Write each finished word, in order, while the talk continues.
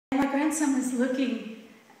grandson was looking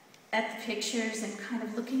at the pictures and kind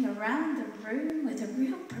of looking around the room with a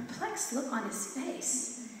real perplexed look on his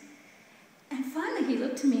face. And finally he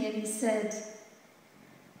looked at me and he said,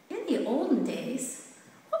 "In the olden days,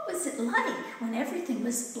 what was it like when everything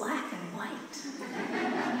was black and white?"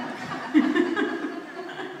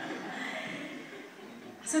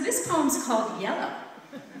 So this poem's called Yellow.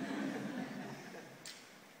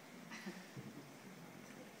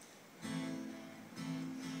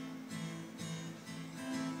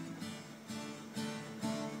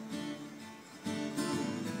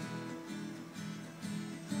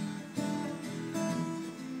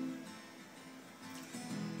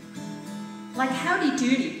 Like Howdy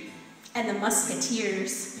Doody and the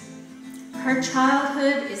Musketeers, her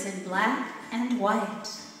childhood is in black and white.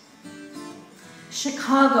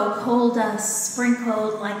 Chicago coal dust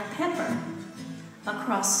sprinkled like pepper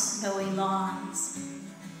across snowy lawns.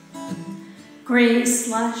 Gray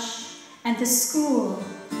slush and the school,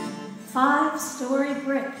 5-story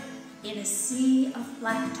brick in a sea of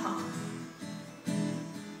blacktop.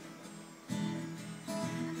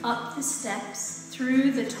 Up the steps,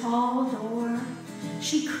 through the tall door,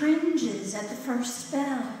 she cringes at the first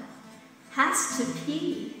bell, has to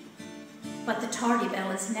pee, but the tardy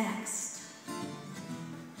bell is next.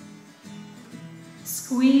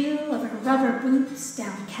 Squeal of her rubber boots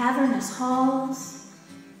down cavernous halls,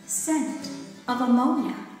 scent of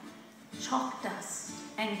ammonia, chalk dust,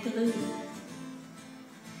 and glue.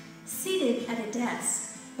 Seated at a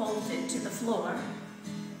desk, bolted to the floor,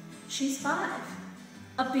 she's 5,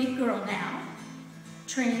 a big girl now,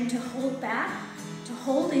 trained to hold back, to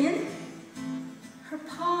hold in. Her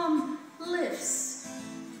palm lifts,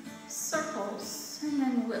 circles, and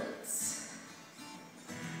then wilts.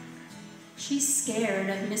 She's scared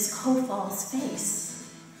of Miss Kofall's face,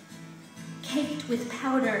 caked with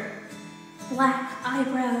powder, black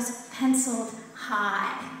eyebrows penciled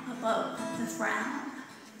high above the frown.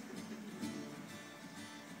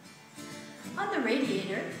 On the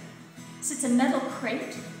radiator sits a metal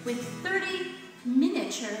crate with 30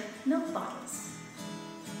 miniature milk bottles.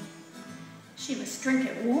 She must drink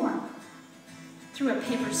it warm, through a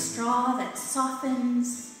paper straw that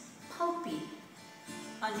softens, pulpy,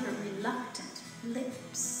 under reluctant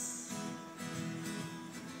lips.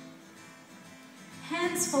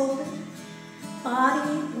 Hands folded,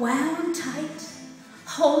 body wound tight,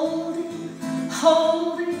 holding,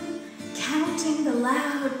 counting the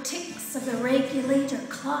loud ticks of the regulator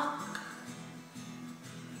clock.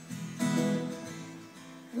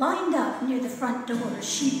 Lined up near the front door,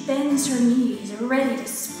 she bends her knees, ready to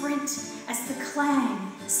sprint as the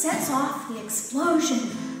clang sets off the explosion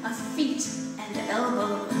of feet and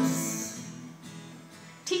elbows.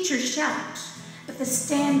 Teachers shout, but the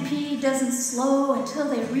stampede doesn't slow until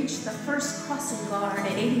they reach the first crossing guard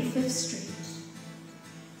at 85th Street.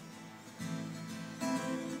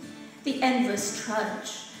 The endless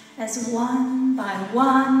trudge, as one by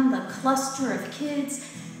one the cluster of kids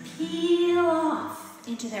peel off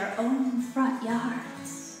into their own front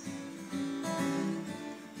yards.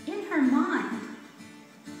 In her mind,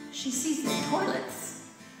 she sees the toilets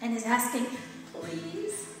and is asking,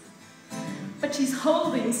 "Please?" But she's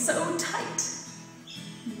holding so tight,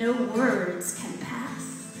 no words can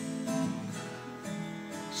pass.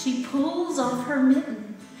 She pulls off her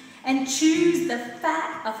mitten and chews the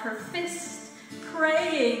fat of her fist,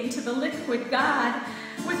 praying to the liquid God,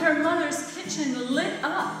 with her mother's kitchen lit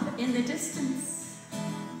up in the distance.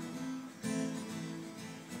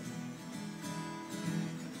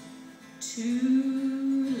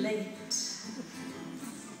 Too late.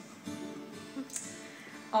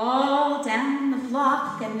 All down the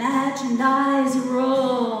block, imagined eyes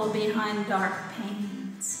roll behind dark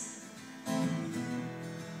panes.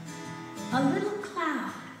 A little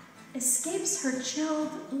cloud escapes her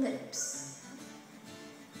chilled lips.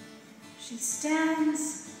 She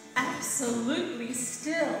stands absolutely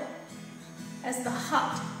still as the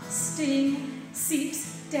hot sting seeps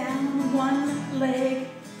down one leg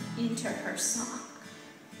into her sock.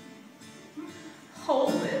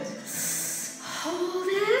 Hold it. Hold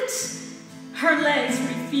it. Her legs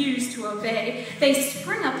refuse to obey. They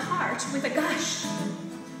spring apart with a gush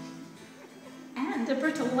and a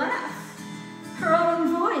brittle laugh. Her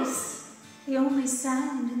own voice, the only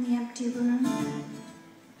sound in the empty room,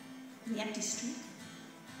 in the empty street.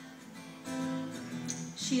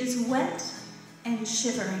 She is wet and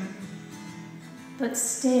shivering, but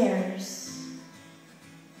stares,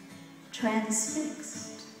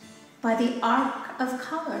 transfixed by the arc of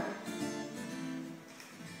color,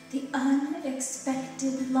 the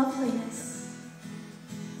unexpected loveliness,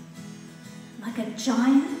 like a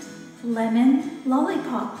giant lemon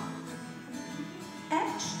lollipop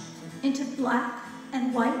into black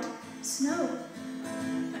and white snow.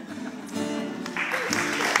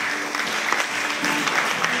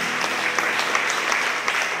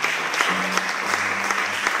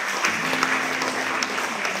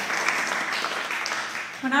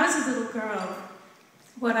 When I was a little girl,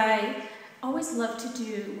 what I always loved to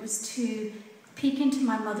do was to peek into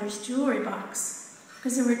my mother's jewelry box,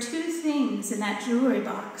 because there were two things in that jewelry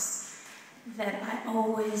box that I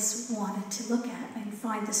always wanted to look at and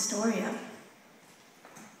find the story of.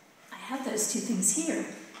 I have those two things here.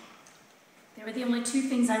 They were the only two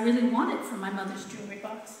things I really wanted from my mother's jewelry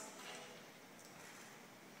box.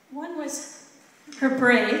 One was her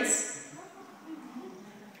braids,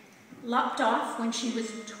 lopped off when she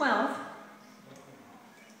was 12,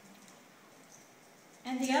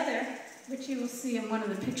 and the other, which you will see in one of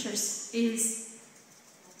the pictures, is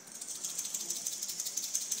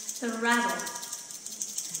the rattle.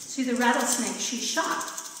 See, the rattlesnake she shot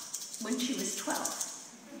when she was 12.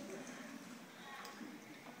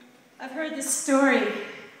 I've heard this story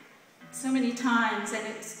so many times, and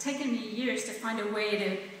it's taken me years to find a way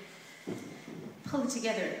to pull it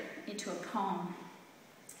together into a poem.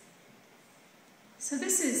 So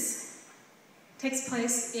this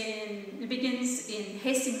it begins in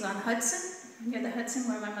Hastings-on-Hudson, near the Hudson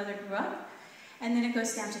where my mother grew up, and then it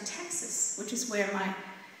goes down to Texas, which is where my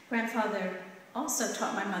grandfather also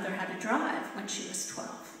taught my mother how to drive when she was 12.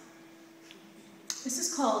 This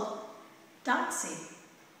is called Dotsy,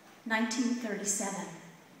 1937.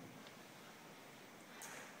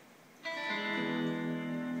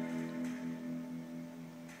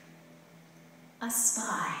 A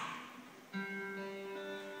spy.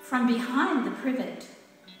 From behind the privet,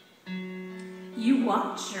 you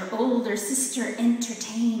watch your older sister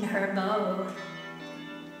entertain her beau.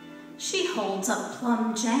 She holds up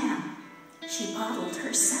plum jam she bottled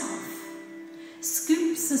herself,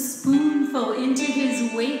 scoops a spoonful into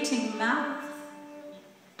his waiting mouth.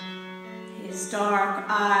 His dark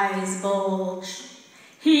eyes bulge,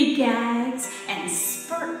 he gags and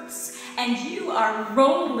spurts, and you are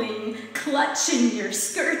rolling, clutching your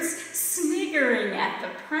skirts, sniggering at the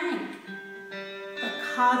prank, the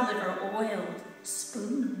cod liver oiled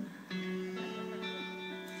spoon.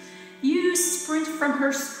 You sprint from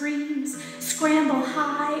her screams, scramble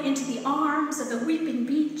high into the arms of the weeping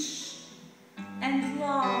beach, and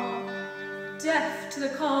loll, deaf to the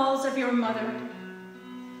calls of your mother,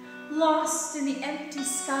 lost in the empty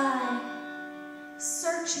sky,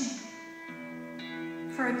 searching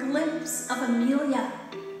for a glimpse of Amelia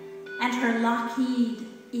and her Lockheed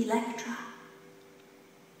Electra.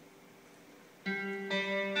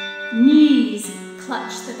 Knees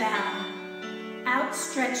clutch the bow,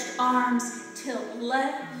 outstretched arms tilt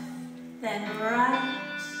left, then right,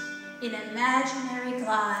 in imaginary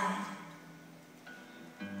glide.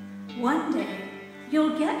 One day,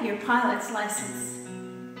 you'll get your pilot's license,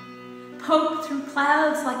 poke through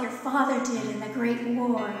clouds like your father did in the Great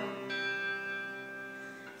War.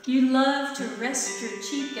 You love to rest your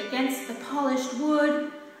cheek against the polished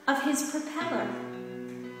wood of his propeller,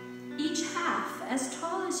 each half as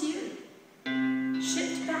tall as you,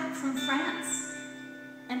 shipped back from France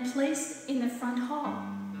and placed in the front hall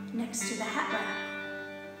next to the hat rack.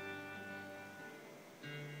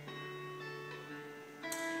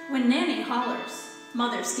 When Nanny hollers,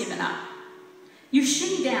 Mother's given up, you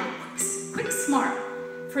shinny down, quick smart,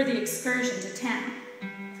 for the excursion to town.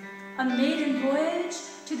 A maiden voyage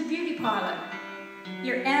to the beauty parlor,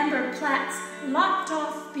 your amber plaits locked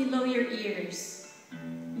off below your ears,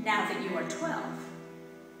 now that you are 12.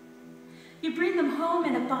 You bring them home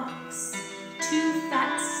in a box, two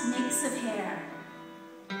fat snakes of hair.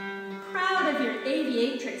 Proud of your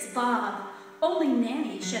aviatrix bob, only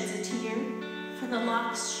Nanny sheds a tear for the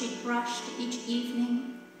locks she brushed each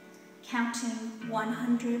evening, counting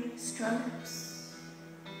 100 strokes.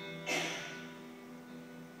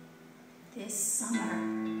 This summer,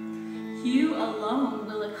 you alone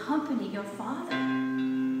will accompany your father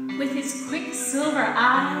with his quicksilver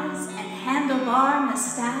eyes and handlebar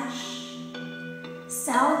mustache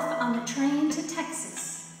south on the train to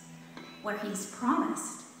Texas, where he's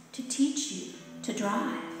promised to teach you to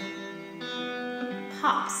drive.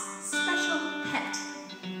 Pop's special pet.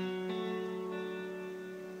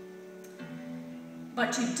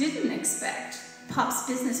 But you didn't expect Pop's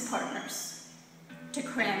business partners to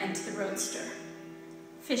cram into the roadster.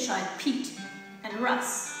 Fish-eyed Pete and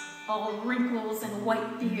Russ, all wrinkles and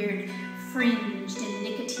white beard fringed in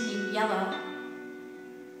nicotine yellow.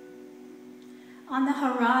 On the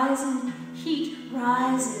horizon, heat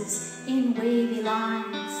rises in wavy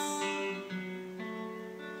lines.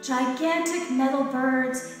 Gigantic metal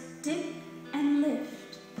birds dip and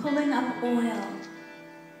lift, bubbling up oil.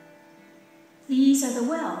 These are the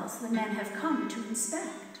wells the men have come to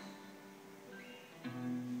inspect.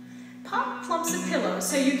 Pop plumps a pillow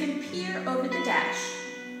so you can peer over the dash.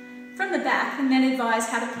 From the back, the men advise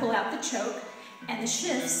how to pull out the choke, and the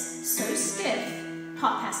shift's so stiff,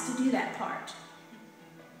 Pop has to do that part.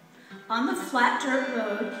 On the flat dirt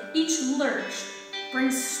road, each lurch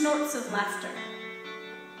brings snorts of laughter.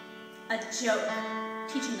 A joke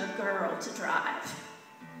teaching a girl to drive.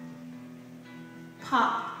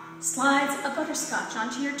 Pop slides a butterscotch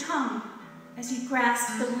onto your tongue as you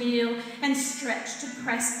grasp the wheel and stretch to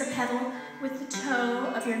press the pedal with the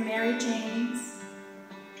toe of your Mary Janes.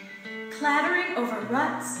 Clattering over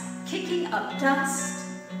ruts, kicking up dust,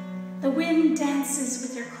 the wind dances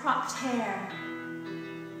with your cropped hair.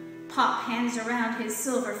 Pop hands around his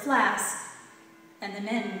silver flask, and the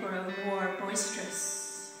men grow more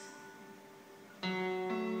boisterous.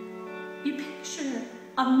 You picture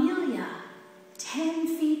Amelia, 10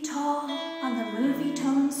 feet tall on the movie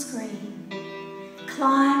tone screen,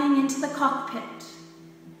 climbing into the cockpit.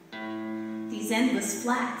 These endless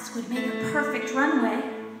flats would make a perfect runway.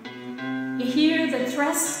 You hear the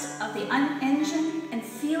thrust of the engine and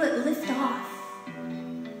feel it lift off.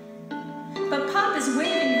 But Pop is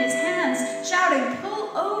waving his hands, shouting,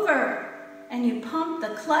 "Pull over!" And you pump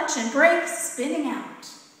the clutch and brakes, spinning out.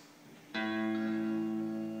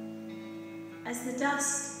 As the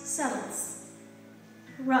dust settles,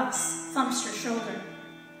 Russ thumps your shoulder,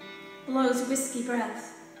 blows whiskey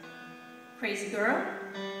breath. "Crazy girl,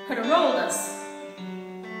 could have rolled us."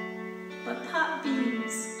 But Pop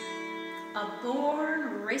beams, a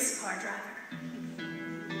born race car driver.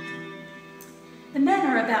 The men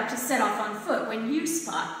are about to set off on foot when you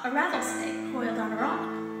spot a rattlesnake coiled on a rock.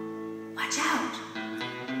 "Watch out!"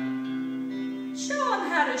 "Show 'em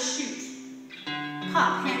how to shoot."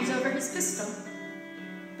 Pop hands over his pistol.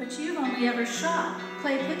 But you've only ever shot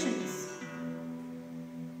clay pigeons.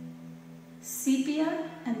 Sepia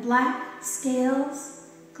and black scales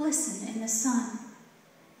glisten in the sun.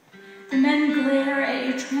 The men glare at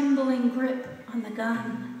your trembling grip on the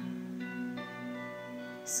gun.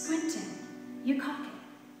 Squinting, you cock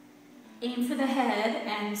it, aim for the head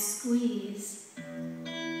and squeeze.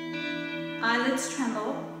 Eyelids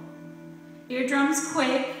tremble, eardrums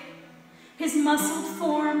quake, his muscled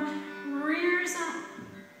form rears up,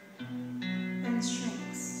 then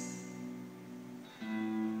shrinks.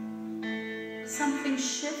 Something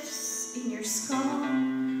shifts in your skull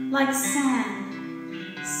like sand,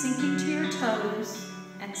 sinking to your toes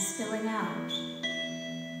and spilling out.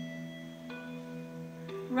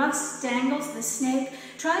 Russ dangles the snake,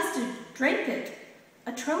 tries to drape it,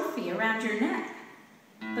 a trophy around your neck,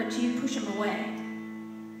 but you push him away.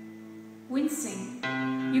 Wincing,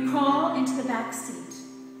 you crawl into the back seat.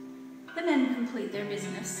 The men complete their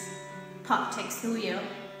business. Pop takes the wheel.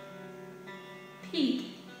 Pete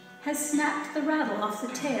has snapped the rattle off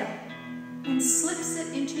the tail and slips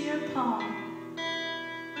it into your palm.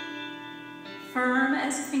 Firm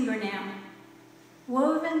as a fingernail,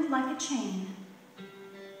 woven like a chain,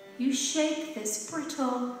 you shake this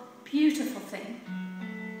brittle, beautiful thing.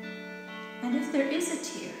 And if there is a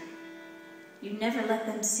tear, you never let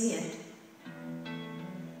them see it.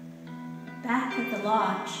 Back at the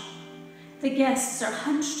lodge, the guests are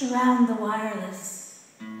hunched around the wireless.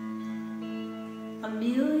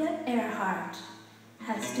 Amelia Earhart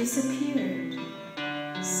has disappeared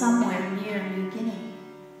somewhere near New Guinea.